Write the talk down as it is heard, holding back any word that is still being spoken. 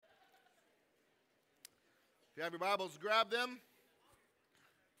If you have your Bibles, grab them.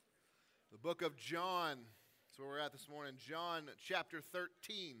 The book of John. That's where we're at this morning. John chapter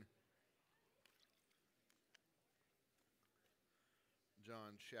 13.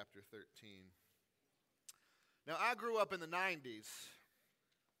 John chapter 13. Now, I grew up in the 90s,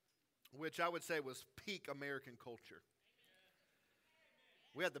 which I would say was peak American culture.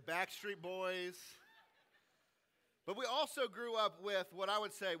 We had the Backstreet Boys, but we also grew up with what I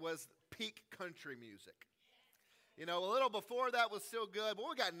would say was peak country music. You know, a little before that was still good, but what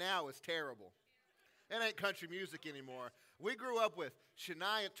we got now is terrible. It ain't country music anymore. We grew up with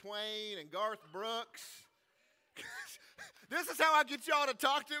Shania Twain and Garth Brooks. This is how I get y'all to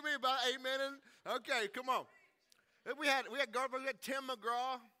talk to me about amen. Okay, come on. We had Garth Brooks, we had Tim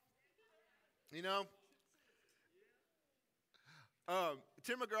McGraw. You know,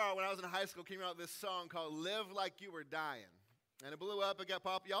 Tim McGraw, when I was in high school, came out with this song called "Live Like You Were Dying," and it blew up. It got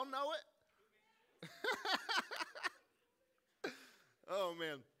pop. Y'all know it? Oh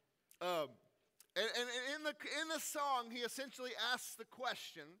man! And in the song, he essentially asks the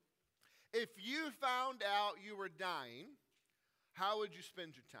question: if you found out you were dying, how would you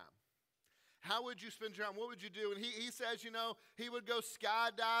spend your time? How would you spend your time? What would you do? And he says, you know, he would go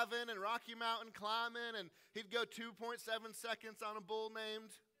skydiving and Rocky Mountain climbing, and he'd go 2.7 seconds on a bull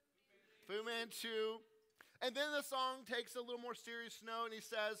named Fu Manchu. And then the song takes a little more serious note, and he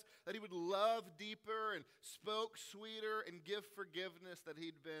says that he would love deeper and spoke sweeter and give forgiveness that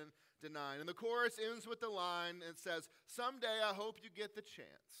he'd been denied. And the chorus ends with the line, and it says, "Someday I hope you get the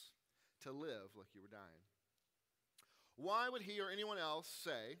chance to live like you were dying." Why would he or anyone else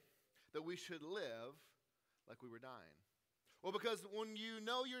say that we should live like we were dying? Well, because when you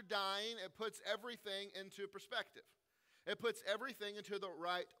know you're dying, it puts everything into perspective. It puts everything into the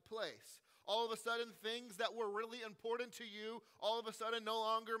right place. All of a sudden, things that were really important to you, all of a sudden no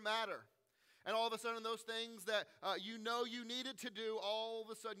longer matter. And all of a sudden, those things that you know you needed to do, all of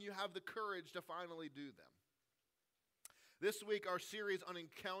a sudden you have the courage to finally do them. This week, our series on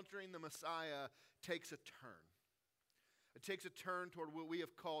encountering the Messiah takes a turn. It takes a turn toward what we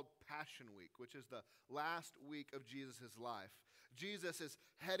have called Passion Week, which is the last week of Jesus' life. Jesus is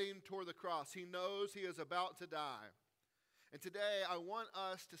heading toward the cross. He knows he is about to die. And today, I want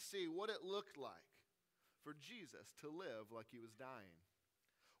us to see what it looked like for Jesus to live like he was dying.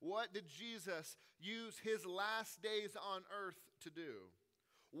 What did Jesus use his last days on earth to do?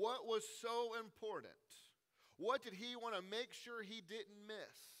 What was so important? What did he want to make sure he didn't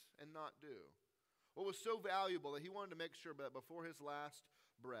miss and not do? What was so valuable that he wanted to make sure that before his last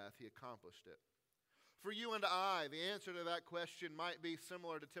breath, he accomplished it? For you and I, the answer to that question might be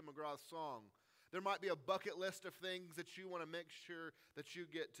similar to Tim McGraw's song. There might be a bucket list of things that you want to make sure that you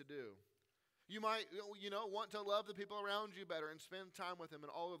get to do. You might, want to love the people around you better and spend time with them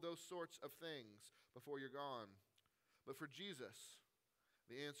and all of those sorts of things before you're gone. But for Jesus,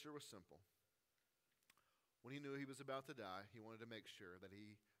 the answer was simple. When he knew he was about to die, he wanted to make sure that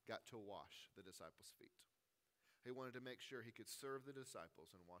he got to wash the disciples' feet. He wanted to make sure he could serve the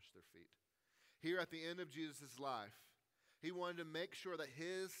disciples and wash their feet. Here at the end of Jesus' life, he wanted to make sure that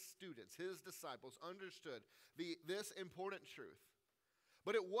his students, his disciples, understood this important truth.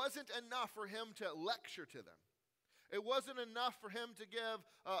 But it wasn't enough for him to lecture to them. It wasn't enough for him to give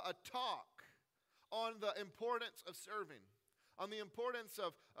a talk on the importance of serving, on the importance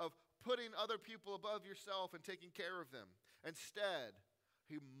of putting other people above yourself and taking care of them. Instead,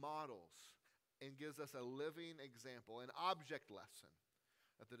 he models and gives us a living example, an object lesson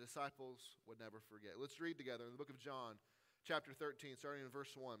that the disciples would never forget. Let's read together in the book of John, chapter 13, starting in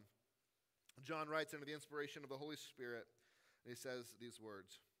verse 1. John writes under the inspiration of the Holy Spirit, and he says these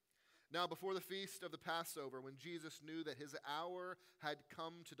words. Now before the feast of the Passover, when Jesus knew that his hour had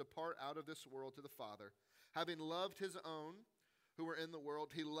come to depart out of this world to the Father, having loved his own who were in the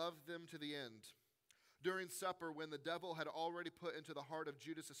world, he loved them to the end. During supper, when the devil had already put into the heart of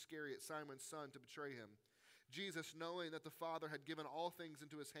Judas Iscariot, Simon's son, to betray him, Jesus, knowing that the Father had given all things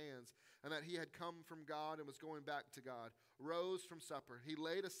into his hands, and that he had come from God and was going back to God, rose from supper. He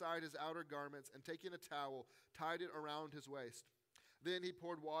laid aside his outer garments, and taking a towel, tied it around his waist. Then he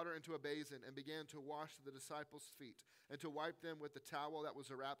poured water into a basin and began to wash the disciples' feet, and to wipe them with the towel that was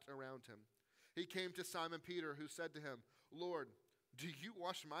wrapped around him. He came to Simon Peter, who said to him, "Lord, do you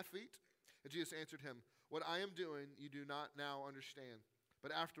wash my feet?" And Jesus answered him, "What I am doing you do not now understand,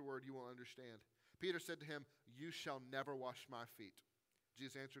 but afterward you will understand." Peter said to him, "You shall never wash my feet."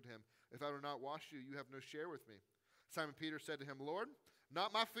 Jesus answered him, "If I do not wash you, you have no share with me." Simon Peter said to him, "Lord,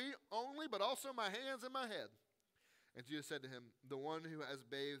 not my feet only, but also my hands and my head." And Jesus said to him, "The one who has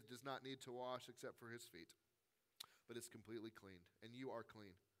bathed does not need to wash except for his feet, but is completely clean, and you are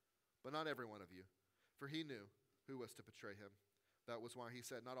clean, but not every one of you. for he knew who was to betray him. That was why he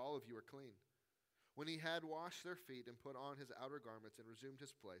said, "Not all of you are clean." When he had washed their feet and put on his outer garments and resumed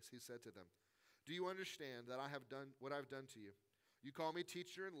his place, he said to them, "Do you understand that I have done what I've done to you? You call me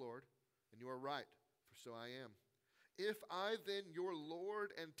teacher and Lord, and you are right, for so I am. If I then, your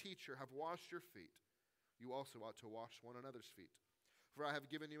Lord and teacher, have washed your feet, you also ought to wash one another's feet. For I have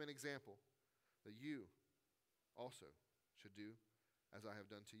given you an example, that you also should do as I have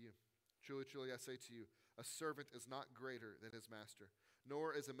done to you. Truly, truly, I say to you, a servant is not greater than his master,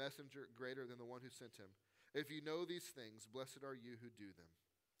 nor is a messenger greater than the one who sent him. If you know these things, blessed are you who do them."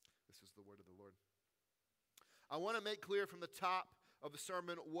 This is the word of the Lord. I want to make clear from the top of the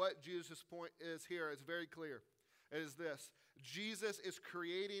sermon what Jesus' point is here. It's very clear. It is this: Jesus is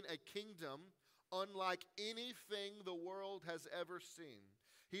creating a kingdom unlike anything the world has ever seen.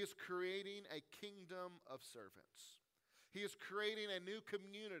 He is creating a kingdom of servants. He is creating a new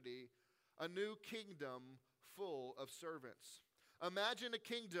community, a new kingdom full of servants. Imagine a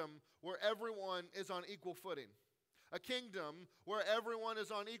kingdom where everyone is on equal footing. A kingdom where everyone is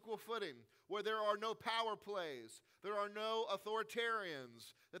on equal footing, where there are no power plays, there are no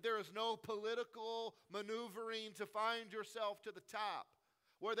authoritarians, that there is no political maneuvering to find yourself to the top,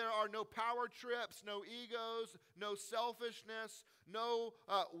 where there are no power trips, no egos, no selfishness,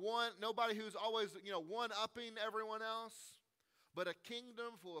 nobody who's always, one-upping everyone else, but a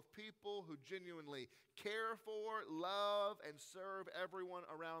kingdom full of people who genuinely care for, love, and serve everyone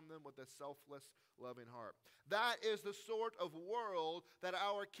around them with a selfless, loving heart. That is the sort of world that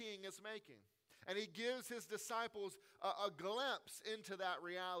our King is making. And he gives his disciples a glimpse into that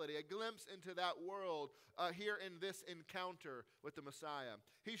reality, a glimpse into that world here in this encounter with the Messiah.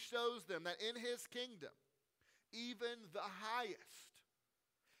 He shows them that in his kingdom, even the highest,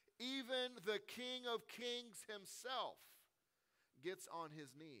 even the King of Kings himself, gets on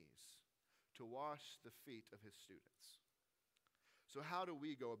his knees to wash the feet of his students. So how do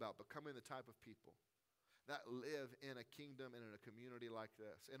we go about becoming the type of people that live in a kingdom and in a community like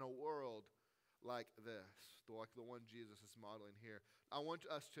this, in a world like this, like the one Jesus is modeling here? I want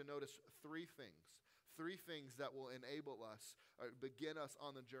us to notice three things that will enable us, or begin us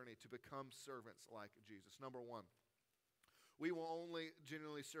on the journey to become servants like Jesus. Number one, we will only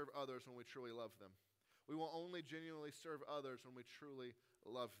genuinely serve others when we truly love them. We will only genuinely serve others when we truly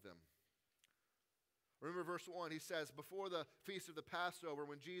love them. Remember verse 1, he says, before the feast of the Passover,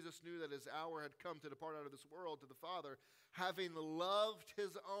 when Jesus knew that his hour had come to depart out of this world to the Father, having loved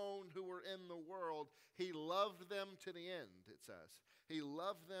his own who were in the world, he loved them to the end, it says. He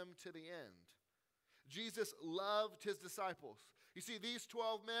loved them to the end. Jesus loved his disciples. You see, these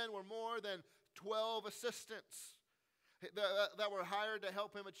 12 men were more than 12 assistants that were hired to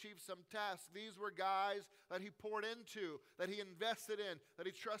help him achieve some tasks. These were guys that he poured into, that he invested in, that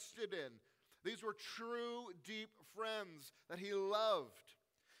he trusted in. These were true, deep friends that he loved.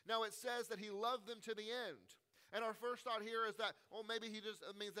 Now it says that he loved them to the end. And our first thought here is that, maybe he just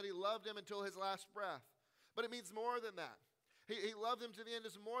means that he loved him until his last breath. But it means more than that. He loved him to the end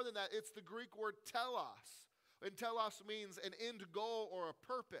is more than that. It's the Greek word telos. And telos means an end goal or a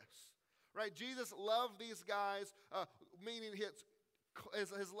purpose. Right? Jesus loved these guys, meaning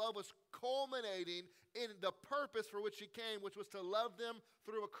his love was culminating in the purpose for which he came, which was to love them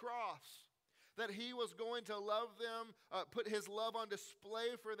through a cross. That he was going to love them, put his love on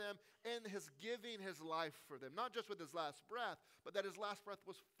display for them, and his giving his life for them. Not just with his last breath, but that his last breath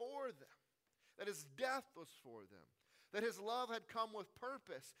was for them. That his death was for them. That his love had come with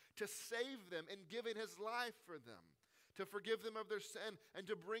purpose to save them in giving his life for them, to forgive them of their sin, and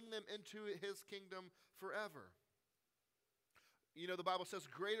to bring them into his kingdom forever. You know, the Bible says,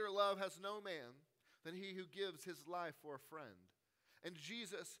 greater love has no man than he who gives his life for a friend. And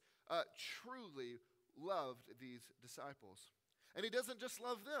Jesus truly loved these disciples. And he doesn't just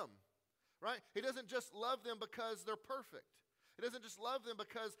love them, right? He doesn't just love them because they're perfect. He doesn't just love them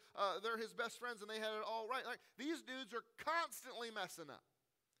because they're his best friends and they had it all right. Like, these dudes are constantly messing up.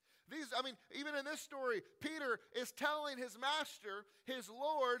 Even in this story, Peter is telling his master, his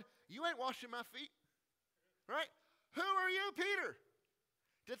Lord, you ain't washing my feet, right? Who are you, Peter,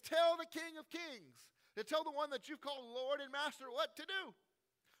 to tell the King of Kings, to tell the one that you've called Lord and Master what to do?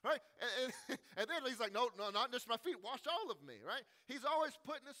 Right? And then he's like, no, not just my feet. Wash all of me, right? He's always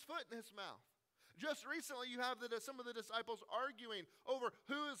putting his foot in his mouth. Just recently, you have some of the disciples arguing over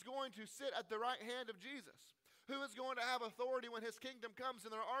who is going to sit at the right hand of Jesus, who is going to have authority when his kingdom comes,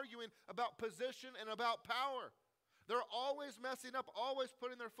 and they're arguing about position and about power. They're always messing up, always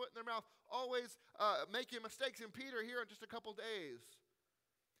putting their foot in their mouth, always making mistakes. And Peter, here in just a couple days,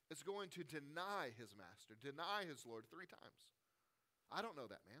 is going to deny his master, deny his Lord 3 times. I don't know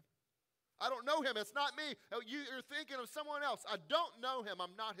that man. I don't know him. It's not me. Oh, you're thinking of someone else. I don't know him.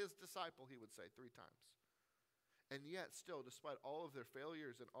 I'm not his disciple, he would say 3 times. And yet still, despite all of their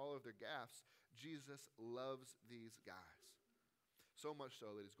failures and all of their gaffes, Jesus loves these guys. So much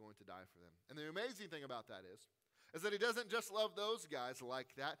so that he's going to die for them. And the amazing thing about that is that he doesn't just love those guys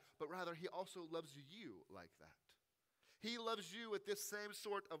like that, but rather he also loves you like that. He loves you with this same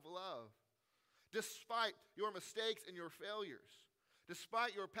sort of love. Despite your mistakes and your failures,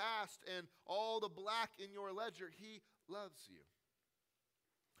 despite your past and all the black in your ledger, he loves you.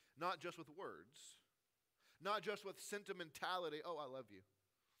 Not just with words, not just with sentimentality, oh, I love you.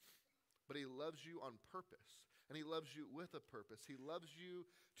 But he loves you on purpose, and he loves you with a purpose. He loves you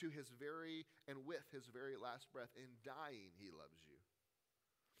to his very, and with his very last breath. In dying, he loves you.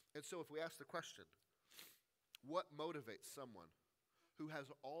 And so if we ask the question, what motivates someone who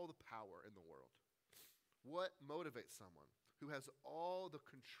has all the power in the world? What motivates someone who has all the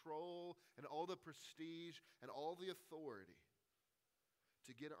control and all the prestige and all the authority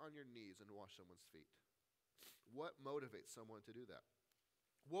to get on your knees and wash someone's feet? What motivates someone to do that?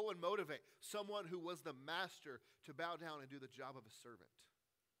 What would motivate someone who was the master to bow down and do the job of a servant?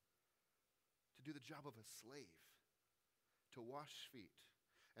 To do the job of a slave? To wash feet?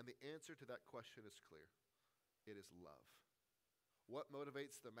 And the answer to that question is clear. It is love. What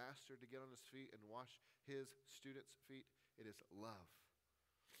motivates the master to get on his feet and wash his students' feet? It is love.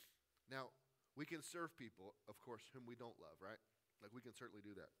 Now, we can serve people, of course, whom we don't love, right? Like, we can certainly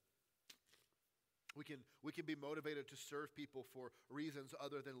do that. We can be motivated to serve people for reasons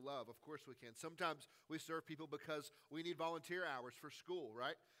other than love. Of course we can. Sometimes we serve people because we need volunteer hours for school,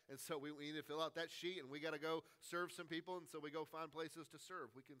 right? And so we need to fill out that sheet, and we got to go serve some people, and so we go find places to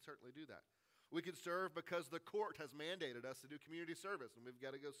serve. We can certainly do that. We can serve because the court has mandated us to do community service, and we've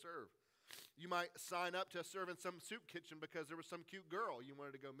got to go serve. You might sign up to serve in some soup kitchen because there was some cute girl you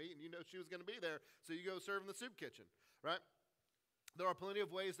wanted to go meet, and you know she was going to be there, so you go serve in the soup kitchen, right? There are plenty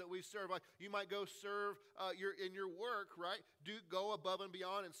of ways that we serve. Like, you might go serve in your work, right? Go above and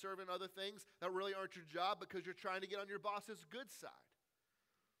beyond and serve in other things that really aren't your job because you're trying to get on your boss's good side.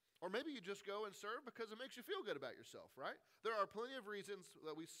 Or maybe you just go and serve because it makes you feel good about yourself, right? There are plenty of reasons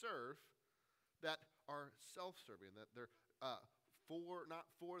that we serve that are self-serving, that they're not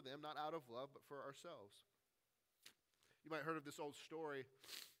for them, not out of love, but for ourselves. You might have heard of this old story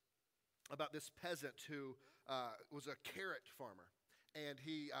about this peasant who was a carrot farmer. And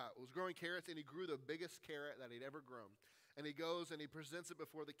he was growing carrots, and he grew the biggest carrot that he'd ever grown. And he goes and he presents it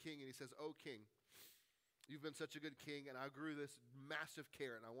before the king, and he says, "Oh, king, you've been such a good king, and I grew this massive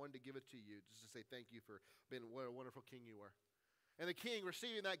carrot, and I wanted to give it to you just to say thank you for being what a wonderful king you were." And the king,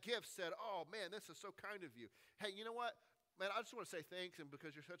 receiving that gift, said, "Oh, man, this is so kind of you. Hey, you know what? Man, I just want to say thanks, and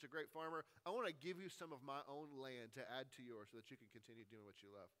because you're such a great farmer, I want to give you some of my own land to add to yours so that you can continue doing what you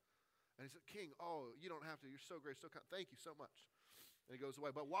love." And he said, "King, oh, you don't have to. You're so great, so kind. Thank you so much." And he goes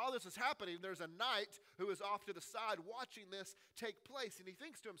away. But while this is happening, there's a knight who is off to the side watching this take place. And he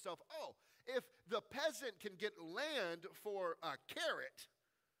thinks to himself, oh, if the peasant can get land for a carrot,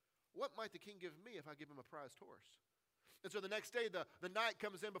 what might the king give me if I give him a prized horse? And so the next day, the knight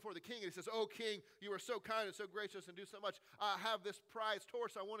comes in before the king, and he says, "Oh, king, you are so kind and so gracious and do so much. I have this prized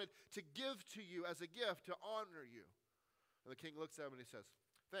horse I wanted to give to you as a gift to honor you." And the king looks at him and he says,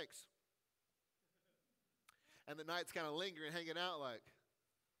 "Thanks." And the knight's kind of lingering, hanging out like.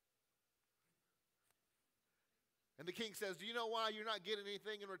 And the king says, "Do you know why you're not getting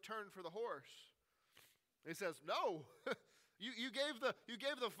anything in return for the horse?" And he says, "No, you gave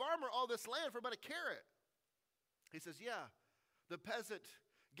the farmer all this land for about a carrot." He says, "Yeah, the peasant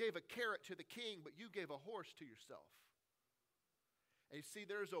gave a carrot to the king, but you gave a horse to yourself." And you see,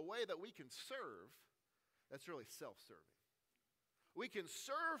 there's a way that we can serve that's really self-serving. We can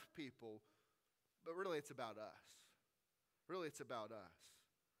serve people, but really it's about us. Really it's about us.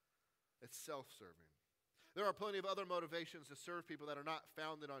 It's self-serving. There are plenty of other motivations to serve people that are not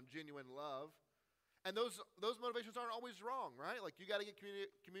founded on genuine love. And those motivations aren't always wrong, right? Like, you got to get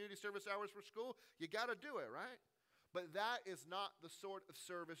community service hours for school. You got to do it, right? But that is not the sort of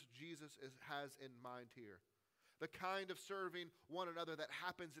service Jesus has in mind here. The kind of serving one another that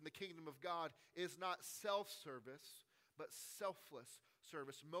happens in the kingdom of God is not self-service, but selfless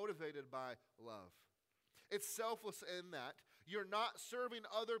service motivated by love. It's selfless in that you're not serving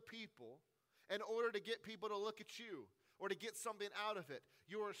other people in order to get people to look at you or to get something out of it.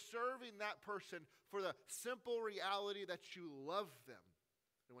 You are serving that person for the simple reality that you love them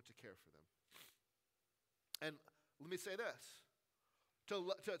and want to care for them. And let me say this.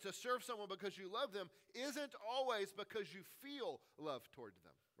 To serve someone because you love them isn't always because you feel love toward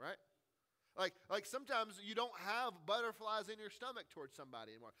them, right? Like sometimes you don't have butterflies in your stomach towards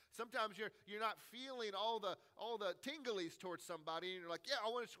somebody anymore. Sometimes you're not feeling all the tinglies towards somebody, and you're like, yeah, I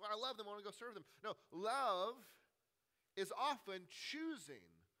love them, I want to go serve them. No, love is often choosing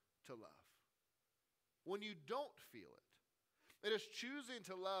to love when you don't feel it. It is choosing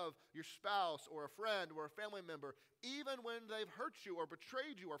to love your spouse or a friend or a family member even when they've hurt you or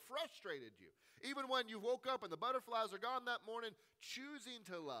betrayed you or frustrated you. Even when you woke up and the butterflies are gone that morning, choosing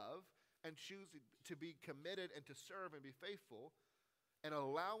to love and choosing to be committed and to serve and be faithful, and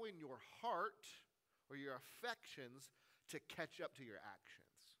allowing your heart or your affections to catch up to your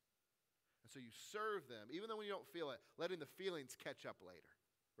actions. And so you serve them, even though when you don't feel it, letting the feelings catch up later,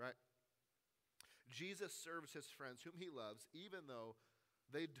 right? Jesus serves his friends whom he loves, even though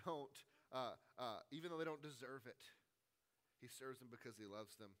they don't deserve it. He serves them because he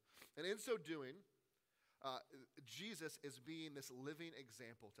loves them. And in so doing, Jesus is being this living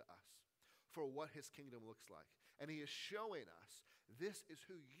example to us for what his kingdom looks like. And he is showing us this is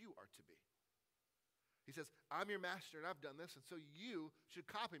who you are to be. He says, I'm your master and I've done this, and so you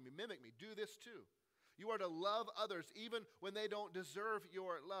should copy me, mimic me, do this too. You are to love others even when they don't deserve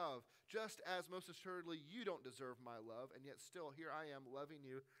your love, just as most assuredly you don't deserve my love, and yet still here I am loving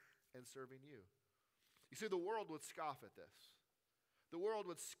you and serving you. You see, the world would scoff at this. The world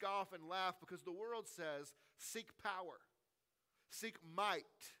would scoff and laugh because the world says, seek power, seek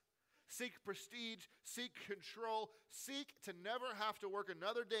might, seek prestige, seek control, seek to never have to work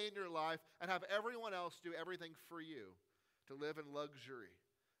another day in your life and have everyone else do everything for you, to live in luxury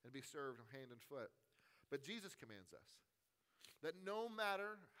and be served hand and foot. But Jesus commands us that no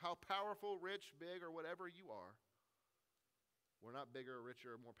matter how powerful, rich, big, or whatever you are, we're not bigger,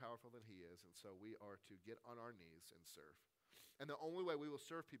 richer, or more powerful than he is, and so we are to get on our knees and serve. And the only way we will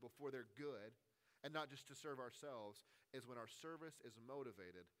serve people for their good, and not just to serve ourselves, is when our service is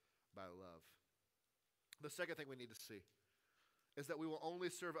motivated by love. The second thing we need to see is that we will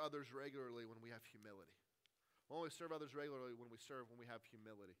only serve others regularly when we have humility. We'll only serve others regularly when we have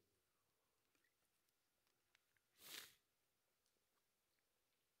humility.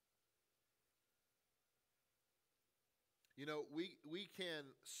 You know, we can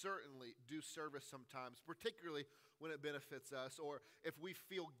certainly do service sometimes, particularly when it benefits us, or if we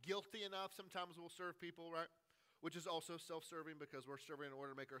feel guilty enough, sometimes we'll serve people, right? Which is also self-serving because we're serving in order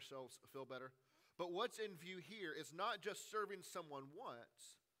to make ourselves feel better. But what's in view here is not just serving someone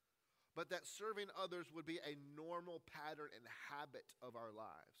once, but that serving others would be a normal pattern and habit of our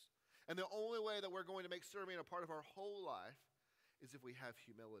lives. And the only way that we're going to make serving a part of our whole life is if we have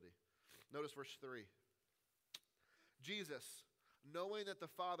humility. Notice verse 3. Jesus, knowing that the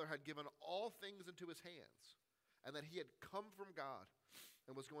Father had given all things into his hands, and that he had come from God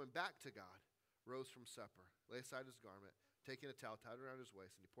and was going back to God, rose from supper, laid aside his garment, taking a towel, tied around his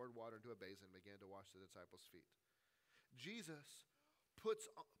waist, and he poured water into a basin and began to wash the disciples' feet. Jesus puts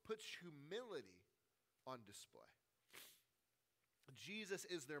humility on display. Jesus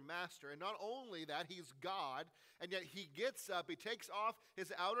is their master, and not only that, he's God, and yet he gets up, he takes off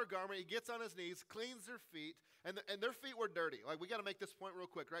his outer garment, he gets on his knees, cleans their feet, and their feet were dirty. Like, we got to make this point real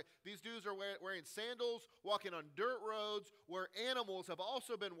quick, right? These dudes are wearing sandals, walking on dirt roads where animals have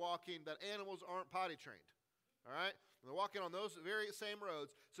also been walking, that animals aren't potty trained, all right? And they're walking on those very same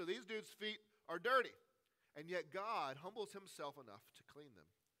roads, so these dudes' feet are dirty, and yet God humbles himself enough to clean them.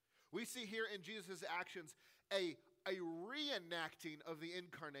 We see here in Jesus' actions a reenacting of the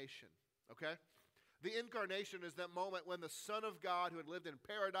incarnation, okay? The incarnation is that moment when the Son of God, who had lived in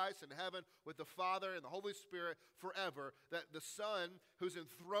paradise in heaven with the Father and the Holy Spirit forever, that the Son, who's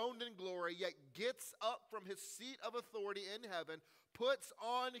enthroned in glory, yet gets up from his seat of authority in heaven, puts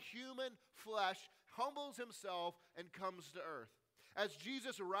on human flesh, humbles himself, and comes to earth. As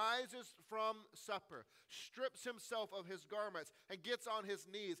Jesus rises from supper, strips himself of his garments, and gets on his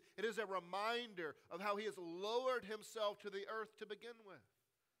knees, it is a reminder of how he has lowered himself to the earth to begin with.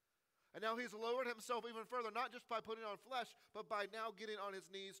 And now he's lowered himself even further, not just by putting on flesh, but by now getting on his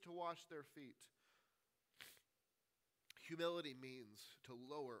knees to wash their feet. Humility means to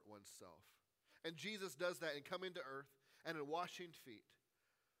lower oneself. And Jesus does that in coming to earth and in washing feet.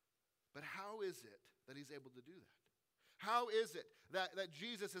 But how is it that he's able to do that? How is it that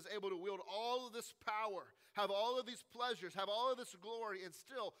Jesus is able to wield all of this power, have all of these pleasures, have all of this glory, and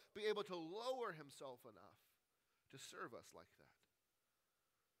still be able to lower himself enough to serve us like that?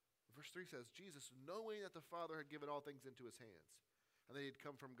 Verse 3 says, Jesus, knowing that the Father had given all things into his hands, and that he had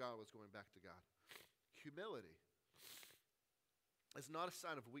come from God, was going back to God. Humility is not a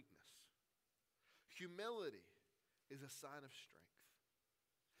sign of weakness. Humility is a sign of strength.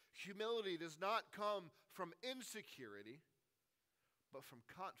 Humility does not come from insecurity, but from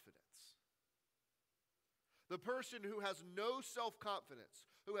confidence. The person who has no self-confidence,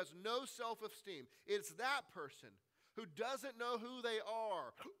 who has no self-esteem, it's that person who doesn't know who they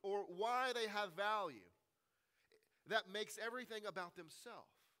are or why they have value that makes everything about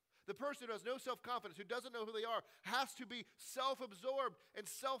themselves. The person who has no self-confidence, who doesn't know who they are, has to be self-absorbed and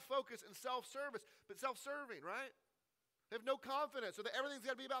self-focused and self-service, but self-serving, right? They have no confidence, so that everything's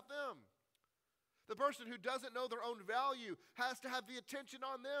got to be about them. The person who doesn't know their own value has to have the attention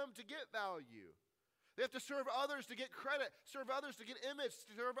on them to get value. They have to serve others to get credit, serve others to get image,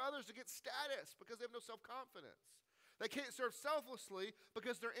 serve others to get status because they have no self-confidence. They can't serve selflessly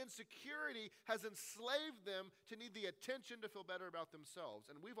because their insecurity has enslaved them to need the attention to feel better about themselves.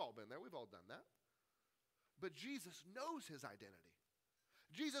 And we've all been there. We've all done that. But Jesus knows his identity.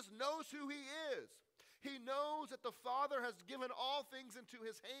 Jesus knows who he is. He knows that the Father has given all things into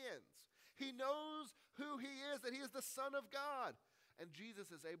his hands. He knows who he is, that he is the Son of God. And Jesus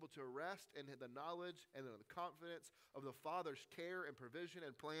is able to rest in the knowledge and in the confidence of the Father's care and provision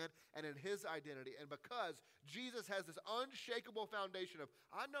and plan and in his identity. And because Jesus has this unshakable foundation of,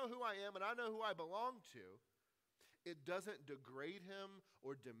 I know who I am and I know who I belong to, it doesn't degrade him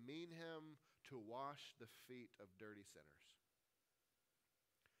or demean him to wash the feet of dirty sinners.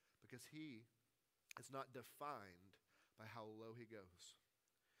 Because he is not defined by how low he goes.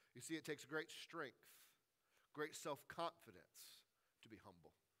 You see, it takes great strength, great self-confidence to be humble.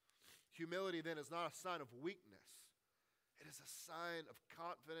 Humility then is not a sign of weakness. It is a sign of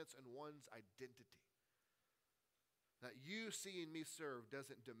confidence in one's identity. That you seeing me serve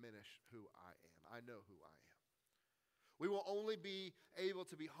doesn't diminish who I am. I know who I am. We will only be able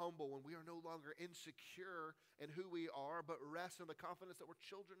to be humble when we are no longer insecure in who we are, but rest in the confidence that we're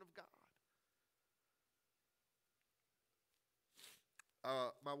children of God.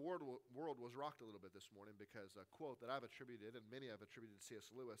 My world was rocked a little bit this morning because a quote that I've attributed, and many have attributed to C.S.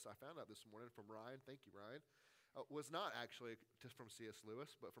 Lewis, I found out this morning from Ryan, thank you Ryan, was not actually just from C.S.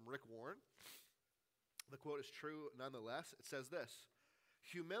 Lewis, but from Rick Warren. The quote is true nonetheless. It says this: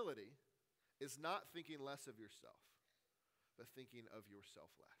 humility is not thinking less of yourself, but thinking of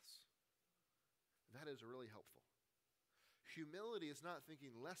yourself less. That is really helpful. Humility is not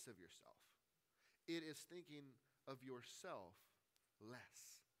thinking less of yourself. It is thinking of yourself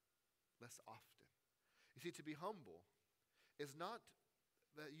less often. You see, to be humble is not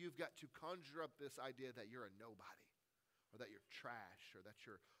that you've got to conjure up this idea that you're a nobody or that you're trash or that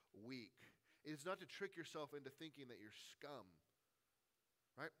you're weak. It is not to trick yourself into thinking that you're scum,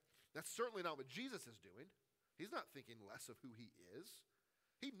 right? That's certainly not what Jesus is doing. He's not thinking less of who he is.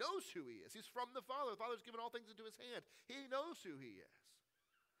 He knows who he is. He's from the Father. The Father's given all things into his hand. He knows who he is.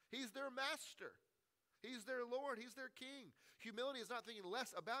 He's their master. He's their Lord. He's their King. Humility is not thinking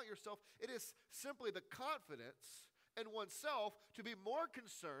less about yourself. It is simply the confidence in oneself to be more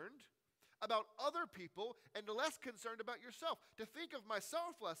concerned about other people and less concerned about yourself. To think of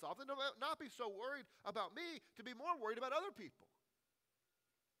myself less often, to not be so worried about me, to be more worried about other people.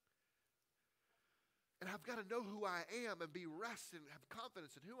 And I've got to know who I am and be rested and have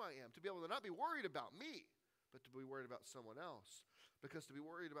confidence in who I am. To be able to not be worried about me, but to be worried about someone else. Because to be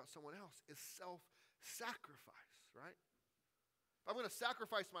worried about someone else is self-sacrifice, right? If I'm going to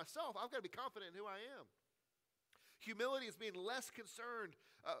sacrifice myself, I've got to be confident in who I am. Humility is being less concerned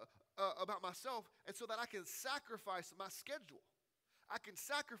about myself, and so that I can sacrifice my schedule. I can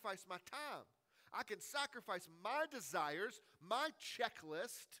sacrifice my time. I can sacrifice my desires, my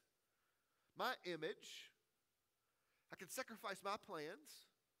checklist, my image. I can sacrifice my plans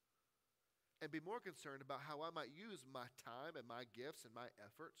and be more concerned about how I might use my time and my gifts and my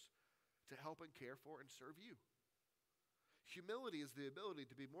efforts to help and care for and serve you. Humility is the ability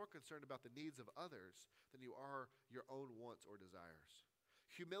to be more concerned about the needs of others than you are your own wants or desires.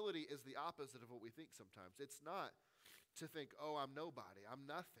 Humility is the opposite of what we think sometimes. It's not to think, oh, I'm nobody, I'm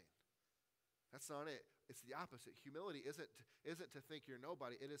nothing. That's not it. It's the opposite. Humility isn't to think you're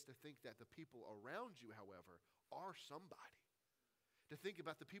nobody. It is to think that the people around you, however, are somebody. To think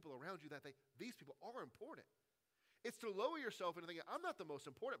about the people around you, that these people are important. It's to lower yourself into thinking, I'm not the most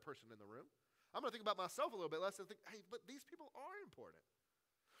important person in the room. I'm going to think about myself a little bit less and think, hey, but these people are important.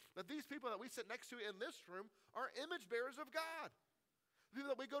 That these people that we sit next to in this room are image bearers of God. The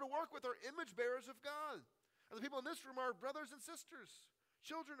people that we go to work with are image bearers of God. And the people in this room are brothers and sisters,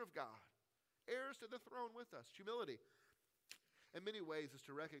 children of God, heirs to the throne with us. Humility, in many ways, is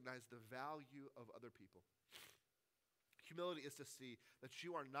to recognize the value of other people. Humility is to see that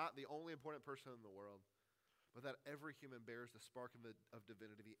you are not the only important person in the world, but that every human bears the spark of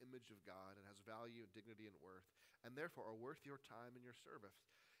divinity, the image of God, and has value and dignity and worth, and therefore are worth your time and your service.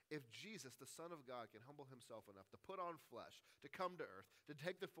 If Jesus, the Son of God, can humble himself enough to put on flesh, to come to earth, to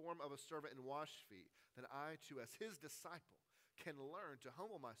take the form of a servant and wash feet, then I too, as his disciple, can learn to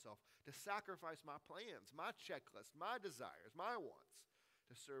humble myself, to sacrifice my plans, my checklist, my desires, my wants,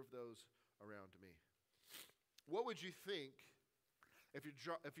 to serve those around me. What would you think if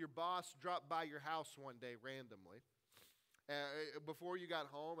your boss dropped by your house one day randomly, before you got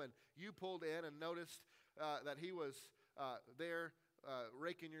home, and you pulled in and noticed that he was there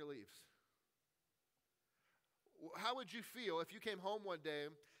raking your leaves? How would you feel if you came home one day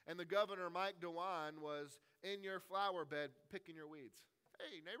and the governor, Mike DeWine, was in your flower bed picking your weeds?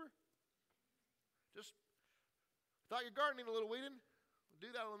 Hey, neighbor, just thought your garden needed a little weeding. We'll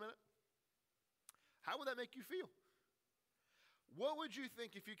do that in a minute. How would that make you feel? What would you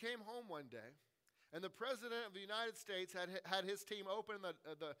think if you came home one day and the President of the United States had his team open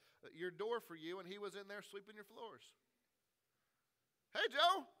your door for you, and he was in there sweeping your floors? Hey,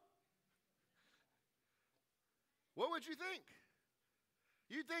 Joe. What would you think?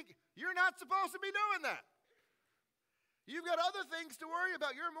 You'd think you're not supposed to be doing that. You've got other things to worry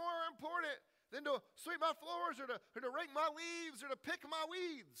about. You're more important than to sweep my floors or to rake my leaves or to pick my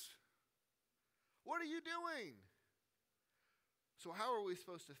weeds. What are you doing? So how are we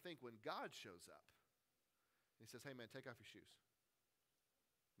supposed to think when God shows up? He says, hey, man, take off your shoes.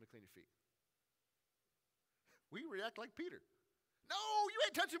 Let me clean your feet. We react like Peter. No, you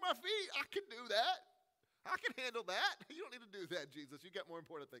ain't touching my feet. I can do that. I can handle that. You don't need to do that, Jesus. You got more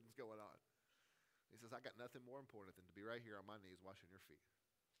important things going on. He says, I got nothing more important than to be right here on my knees washing your feet.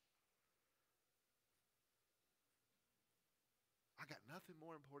 I got nothing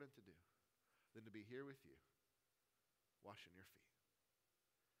more important to do than to be here with you washing your feet.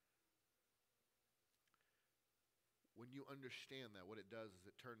 When you understand that, what it does is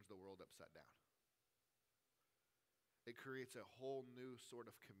it turns the world upside down. It creates a whole new sort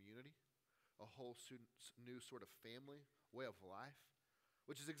of community, a whole new sort of family, way of life,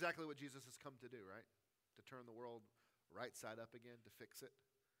 which is exactly what Jesus has come to do, right? To turn the world right side up again, to fix it,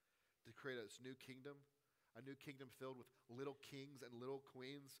 to create this new kingdom, a new kingdom filled with little kings and little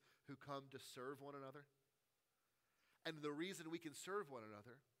queens who come to serve one another. And the reason we can serve one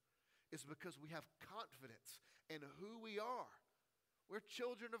another is because we have confidence in who we are. We're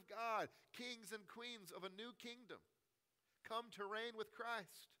children of God, kings and queens of a new kingdom, come to reign with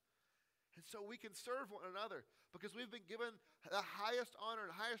Christ. And so we can serve one another because we've been given the highest honor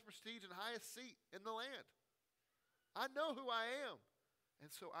and highest prestige and highest seat in the land. I know who I am,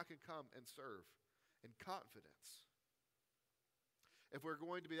 and so I can come and serve in confidence. If we're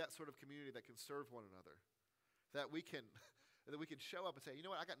going to be that sort of community that can serve one another, that we can show up and say, you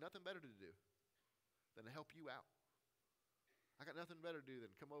know what, I got nothing better to do than to help you out. I got nothing better to do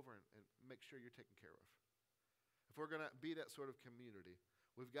than come over and make sure you're taken care of. If we're going to be that sort of community,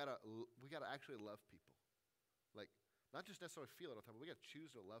 we got to actually love people. Like, not just necessarily feel it all the time, but we got to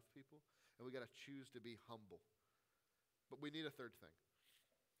choose to love people, and we got to choose to be humble. But we need a third thing.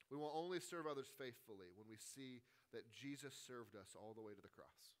 We will only serve others faithfully when we see that Jesus served us all the way to the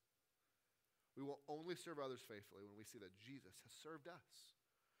cross. We will only serve others faithfully when we see that Jesus has served us.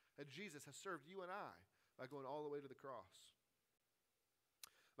 That Jesus has served you and I by going all the way to the cross.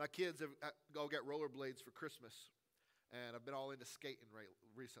 My kids have all got rollerblades for Christmas, and I've been all into skating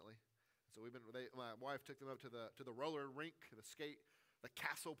recently. So my wife took them up to the roller rink, the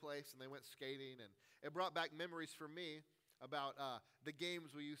castle place, and they went skating, and it brought back memories for me about the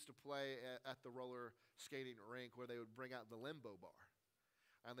games we used to play at the roller skating rink, where they would bring out the limbo bar.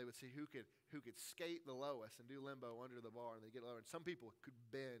 And they would see who could skate the lowest and do limbo under the bar, and they get lower. And some people could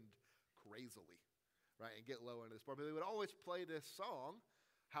bend crazily, right, and get low under this bar. But they would always play this song,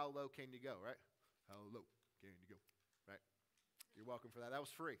 "How Low Can You Go," right? How low can you go, right? You're welcome for that. That was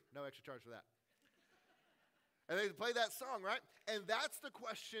free. No extra charge for that. And they play that song, right? And that's the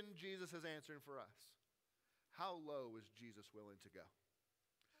question Jesus is answering for us. How low is Jesus willing to go?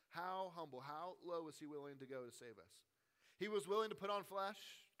 How humble, how low is he willing to go to save us? He was willing to put on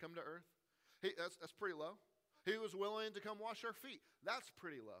flesh, come to earth. That's pretty low. He was willing to come wash our feet. That's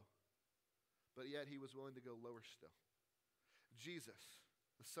pretty low. But yet he was willing to go lower still. Jesus,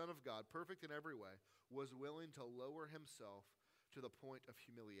 the Son of God, perfect in every way, was willing to lower himself to the point of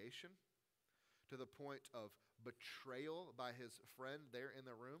humiliation, to the point of betrayal by his friend there in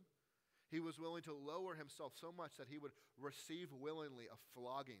the room. He was willing to lower himself so much that he would receive willingly a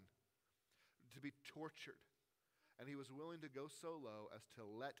flogging, to be tortured. And he was willing to go so low as to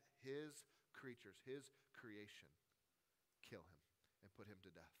let his creatures, his creation, kill him and put him to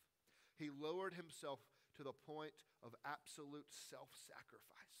death. He lowered himself to the point of absolute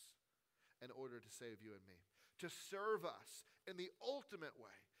self-sacrifice in order to save you and me, to serve us in the ultimate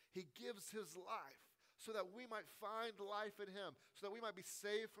way. He gives his life so that we might find life in him, so that we might be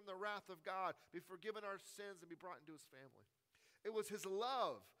saved from the wrath of God, be forgiven our sins, and be brought into his family. It was his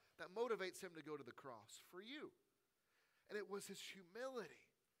love that motivates him to go to the cross for you. And it was his humility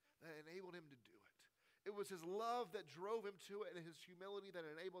that enabled him to do it. It was his love that drove him to it, and his humility that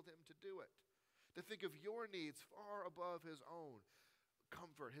enabled him to do it. To think of your needs far above his own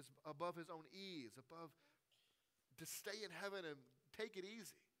comfort, above his own ease, above to stay in heaven and take it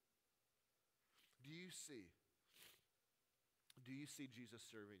easy. Do you see Jesus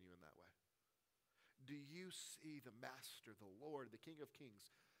serving you in that way? Do you see the Master, the Lord, the King of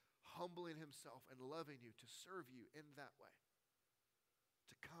Kings, humbling himself and loving you to serve you in that way?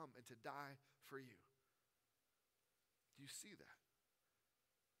 To come and to die for you. Do you see that?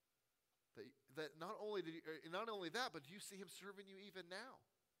 That not only that, but do you see him serving you even now?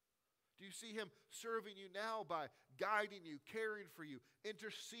 Do you see him serving you now by guiding you, caring for you,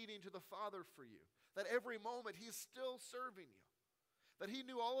 interceding to the Father for you? That every moment he's still serving you. That he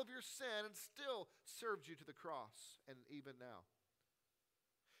knew all of your sin and still served you to the cross, and even now.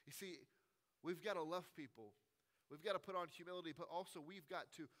 You see, we've got to love people. We've got to put on humility, but also we've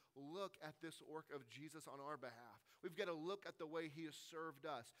got to look at this work of Jesus on our behalf. We've got to look at the way he has served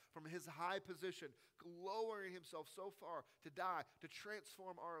us from his high position, lowering himself so far to die, to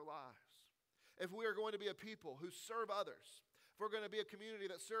transform our lives. If we are going to be a people who serve others, if we're going to be a community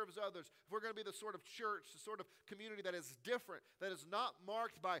that serves others, if we're going to be the sort of church, the sort of community that is different, that is not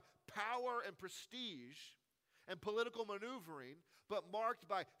marked by power and prestige and political maneuvering, but marked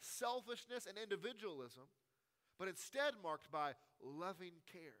by selfishness and individualism, but instead marked by loving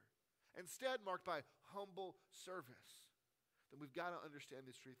care, instead marked by humble service, then we've got to understand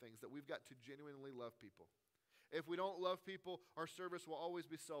these three things, that we've got to genuinely love people. If we don't love people, our service will always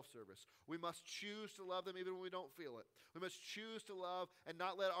be self-service. We must choose to love them even when we don't feel it. We must choose to love and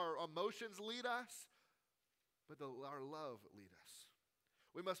not let our emotions lead us, but our love lead us.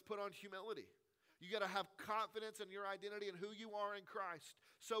 We must put on humility. You got to have confidence in your identity and who you are in Christ.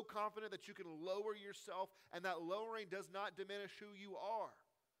 So confident that you can lower yourself, and that lowering does not diminish who you are.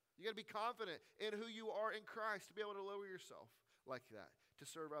 You got to be confident in who you are in Christ to be able to lower yourself like that, to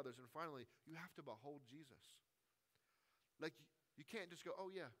serve others. And finally, you have to behold Jesus. Like, you can't just go, oh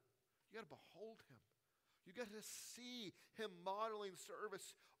yeah. You got to behold him. You got to see him modeling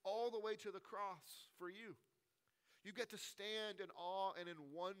service all the way to the cross for you. You get to stand in awe and in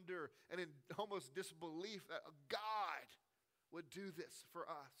wonder and in almost disbelief that a God would do this for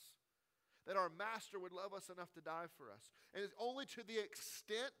us. That our Master would love us enough to die for us. And it's only to the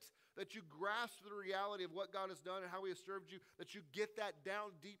extent that you grasp the reality of what God has done and how he has served you, that you get that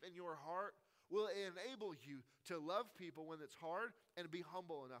down deep in your heart, will enable you to love people when it's hard and be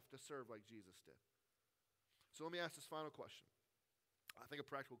humble enough to serve like Jesus did. So let me ask this final question. I think a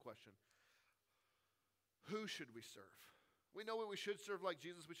practical question. Who should we serve? We know what we should serve like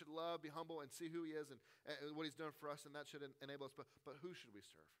Jesus. We should love, be humble, and see who he is and what he's done for us, and that should enable us. But who should we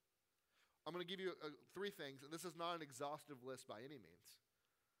serve? I'm going to give you three things, and this is not an exhaustive list by any means,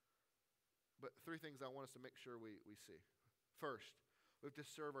 but three things I want us to make sure we see. First, we have to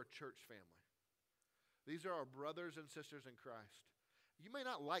serve our church family. These are our brothers and sisters in Christ. You may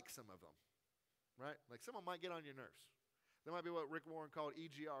not like some of them, right? Like someone might get on your nerves. There might be what Rick Warren called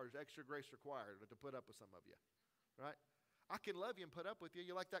EGRs, extra grace required, to put up with some of you, right? I can love you and put up with you.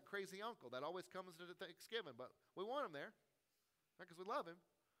 You're like that crazy uncle that always comes to Thanksgiving, but we want him there because we love him.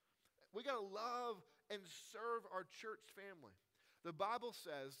 We got to love and serve our church family. The Bible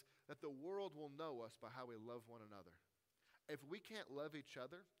says that the world will know us by how we love one another. If we can't love each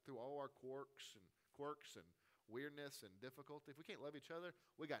other through all our quirks and weirdness and difficulty, if we can't love each other,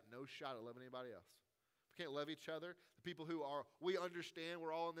 we got no shot at loving anybody else. If we can't love each other, the people we understand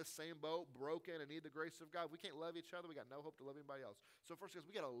we're all in this same boat, broken and need the grace of God. If we can't love each other, we got no hope to love anybody else. So first, guys,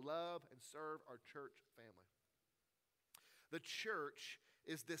 we got to love and serve our church family. The church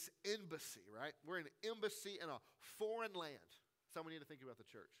is this embassy, right? We're an embassy in a foreign land. Someone need to think about the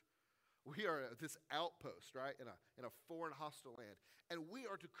church. We are this outpost, right, in a foreign hostile land. And we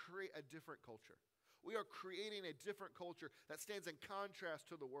are to create a different culture. We are creating a different culture that stands in contrast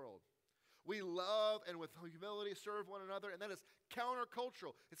to the world. We love and with humility serve one another, and that is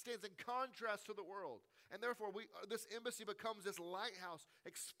countercultural. It stands in contrast to the world. And therefore, this embassy becomes this lighthouse,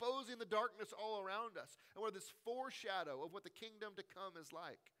 exposing the darkness all around us. And we're this foreshadow of what the kingdom to come is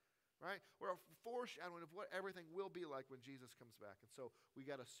like, right? We're a foreshadowing of what everything will be like when Jesus comes back. And so we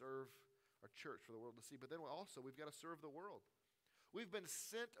got to serve our church for the world to see. But then we've got to serve the world. We've been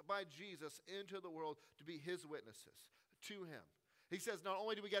sent by Jesus into the world to be his witnesses to him. He says not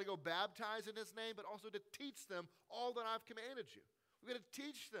only do we got to go baptize in his name, but also to teach them all that I've commanded you. We've got to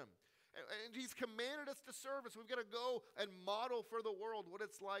teach them. And he's commanded us to serve us. We've got to go and model for the world what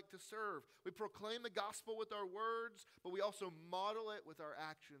it's like to serve. We proclaim the gospel with our words, but we also model it with our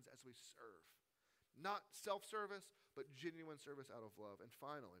actions as we serve. Not self-service, but genuine service out of love. And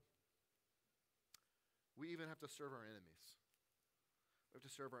finally, we even have to serve our enemies. We have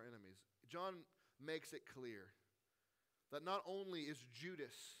to serve our enemies. John makes it clear that not only is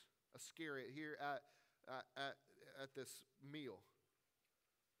Judas Iscariot here at this meal,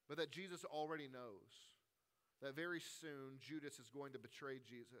 but that Jesus already knows that very soon Judas is going to betray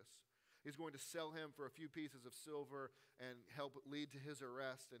Jesus. He's going to sell him for a few pieces of silver and help lead to his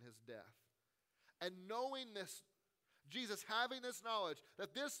arrest and his death. And knowing this, Jesus having this knowledge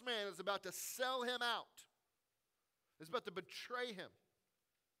that this man is about to sell him out, is about to betray him,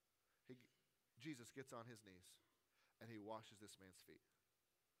 Jesus gets on his knees and he washes this man's feet.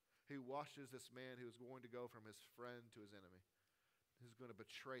 He washes this man who is going to go from his friend to his enemy, who's going to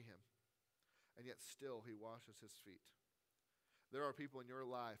betray him, and yet still he washes his feet. There are people in your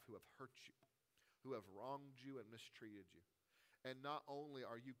life who have hurt you, who have wronged you and mistreated you. And not only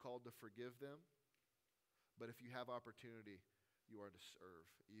are you called to forgive them, but if you have opportunity, you are to serve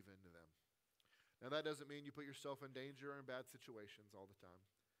even to them. Now that doesn't mean you put yourself in danger or in bad situations all the time.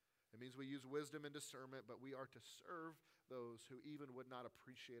 It means we use wisdom and discernment, but we are to serve those who even would not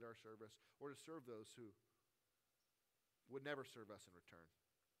appreciate our service, or to serve those who would never serve us in return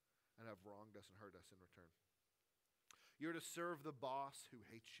and have wronged us and hurt us in return. You're to serve the boss who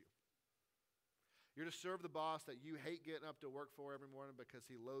hates you. You're to serve the boss that you hate getting up to work for every morning because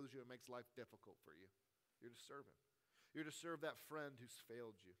he loathes you and makes life difficult for you. You're to serve him. You're to serve that friend who's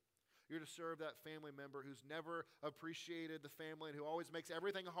failed you. You're to serve that family member who's never appreciated the family and who always makes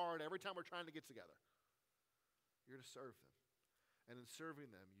everything hard every time we're trying to get together. You're to serve them. And in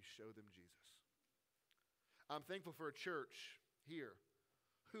serving them, you show them Jesus. I'm thankful for a church here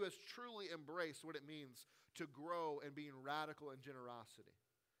who has truly embraced what it means to grow and being radical in generosity.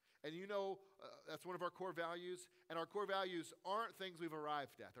 And you know, that's one of our core values. And our core values aren't things we've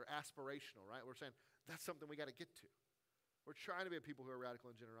arrived at. They're aspirational, right? We're saying that's something we got to get to. We're trying to be a people who are radical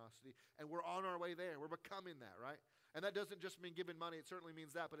in generosity, and we're on our way there. We're becoming that, right? And that doesn't just mean giving money. It certainly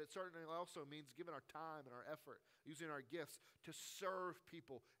means that, but it certainly also means giving our time and our effort, using our gifts to serve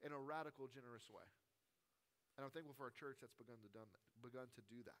people in a radical, generous way. And I'm thankful for our church that's begun to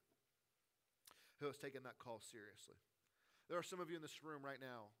do that, who has taken that call seriously. There are some of you in this room right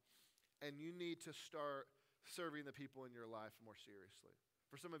now, and you need to start serving the people in your life more seriously.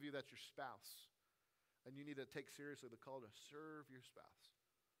 For some of you, that's your spouse. And you need to take seriously the call to serve your spouse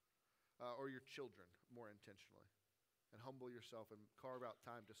or your children more intentionally, and humble yourself and carve out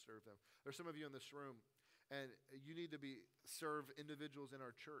time to serve them. There's some of you in this room, and you need to serve individuals in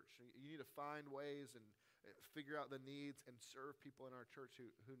our church. You need to find ways and figure out the needs and serve people in our church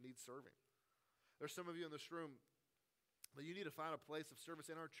who need serving. There's some of you in this room that you need to find a place of service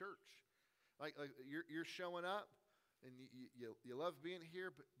in our church. Like you're showing up, and you love being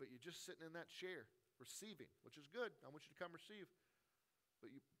here, but you're just sitting in that chair, receiving, which is good. I want you to come receive.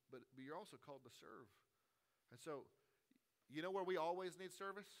 But you're also called to serve. And so, you know where we always need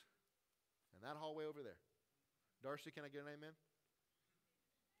service? In that hallway over there. Darcy, can I get an amen?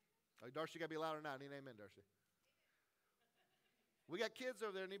 Oh, Darcy, got to be louder now. I need an amen, Darcy. We got kids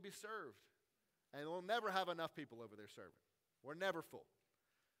over there that need to be served. And we'll never have enough people over there serving. We're never full.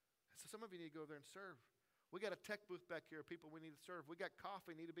 So some of you need to go over there and serve. We got a tech booth back here of people we need to serve. We got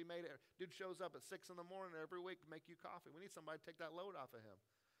coffee need to be made. Dude shows up at 6 in the morning every week to make you coffee. We need somebody to take that load off of him.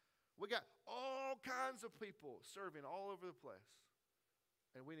 We got all kinds of people serving all over the place.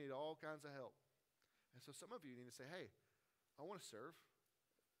 And we need all kinds of help. And so some of you need to say, hey, I want to serve.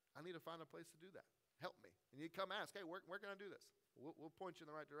 I need to find a place to do that. Help me. And you come ask, hey, where can I do this? We'll point you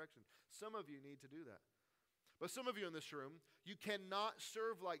in the right direction. Some of you need to do that. But some of you in this room, you cannot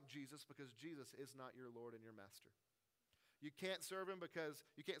serve like Jesus because Jesus is not your Lord and your master. You can't serve him because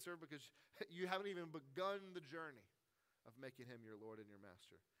you haven't even begun the journey of making him your Lord and your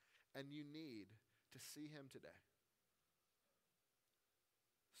master. And you need to see him today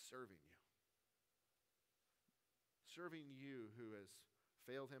serving you. Serving you who has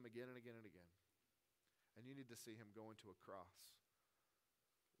failed him again and again and again. And you need to see him going to a cross,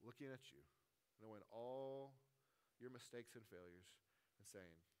 looking at you, knowing all your mistakes and failures, and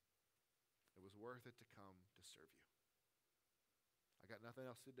saying, it was worth it to come to serve you. I got nothing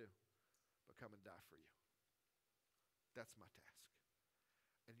else to do but come and die for you. That's my task.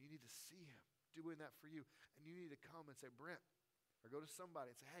 And you need to see him doing that for you. And you need to come and say, Brent, or go to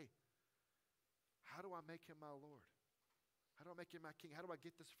somebody and say, hey, how do I make him my Lord? How do I make him my king? How do I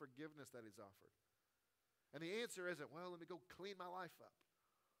get this forgiveness that he's offered? And the answer isn't, well, let me go clean my life up.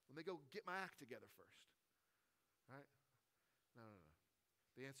 Let me go get my act together first. Right? No.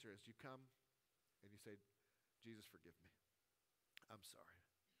 The answer is you come and you say, Jesus, forgive me. I'm sorry.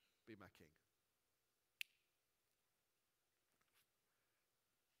 Be my king.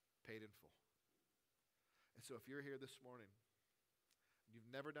 Paid in full. And so if you're here this morning, you've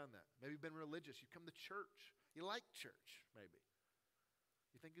never done that. Maybe you've been religious. You come to church. You like church, maybe.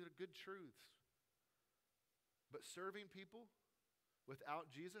 You think they're good truths. But serving people without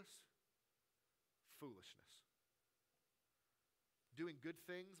Jesus, foolishness. Doing good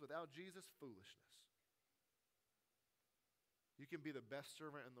things without Jesus, foolishness. You can be the best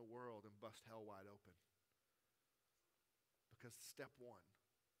servant in the world and bust hell wide open. Because step one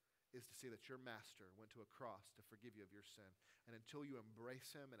is to see that your master went to a cross to forgive you of your sin. And until you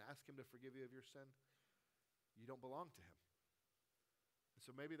embrace him and ask him to forgive you of your sin, you don't belong to him. And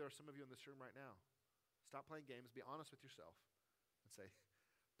so maybe there are some of you in this room right now. Stop playing games. Be honest with yourself and say,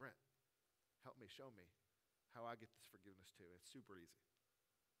 Brent, help me, show me how I get this forgiveness too. It's super easy.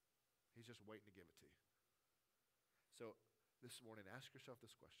 He's just waiting to give it to you. So this morning, ask yourself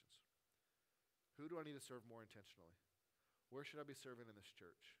these questions. Who do I need to serve more intentionally? Where should I be serving in this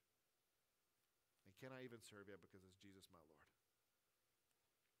church? And can I even serve you because it's Jesus my Lord?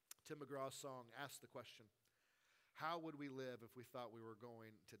 Tim McGraw's song asked the question, how would we live if we thought we were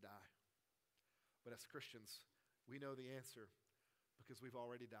going to die? But as Christians, we know the answer because we've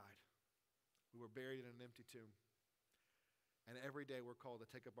already died. We were buried in an empty tomb. And every day we're called to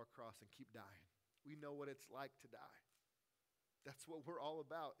take up our cross and keep dying. We know what it's like to die. That's what we're all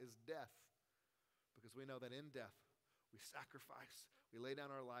about, is death. Because we know that in death, we sacrifice, we lay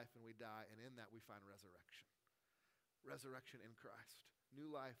down our life, and we die. And in that, we find resurrection. Resurrection in Christ. New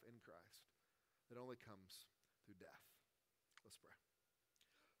life in Christ that only comes through death. Let's pray.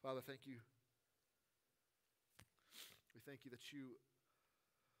 Father, thank you. We thank you that you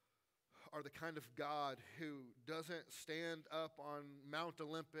are the kind of God who doesn't stand up on Mount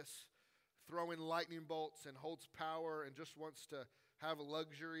Olympus throwing lightning bolts and holds power and just wants to have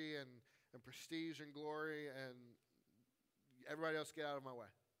luxury and prestige and glory and everybody else get out of my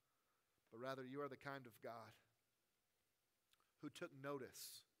way. But rather, you are the kind of God who took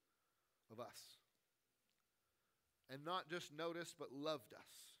notice of us. And not just noticed, but loved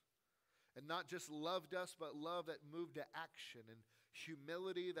us. And not just loved us, but love that moved to action and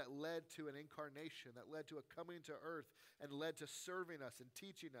humility that led to an incarnation, that led to a coming to earth and led to serving us and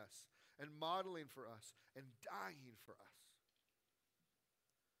teaching us and modeling for us and dying for us.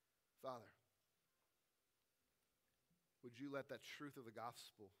 Father, would you let that truth of the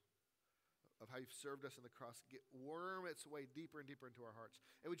gospel of how you've served us in the cross worm its way deeper and deeper into our hearts?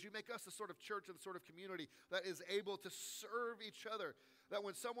 And would you make us the sort of church and the sort of community that is able to serve each other? That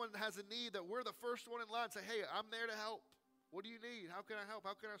when someone has a need, that we're the first one in line and say, hey, I'm there to help. What do you need? How can I help?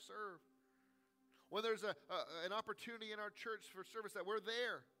 How can I serve? When there's an opportunity in our church for service, that we're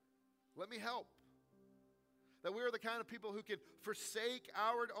there. Let me help. That we are the kind of people who can forsake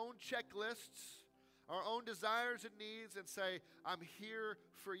our own checklists, our own desires and needs, and say, I'm here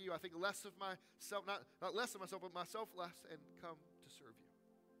for you. I think less of myself, not less of myself, but myself less, and come to serve you.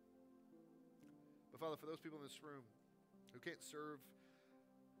 But Father, for those people in this room who can't serve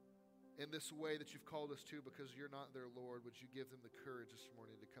in this way that you've called us to because you're not their Lord, would you give them the courage this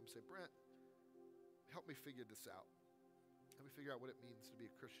morning to come say, Brent, help me figure this out. Help me figure out what it means to be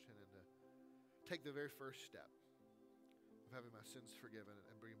a Christian and to take the very first step of having my sins forgiven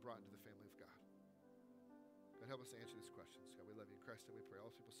and being brought into the family of God. God, help us to answer these questions. God, we love you in Christ and we pray.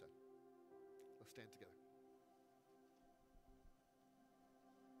 All those people said, let's stand together.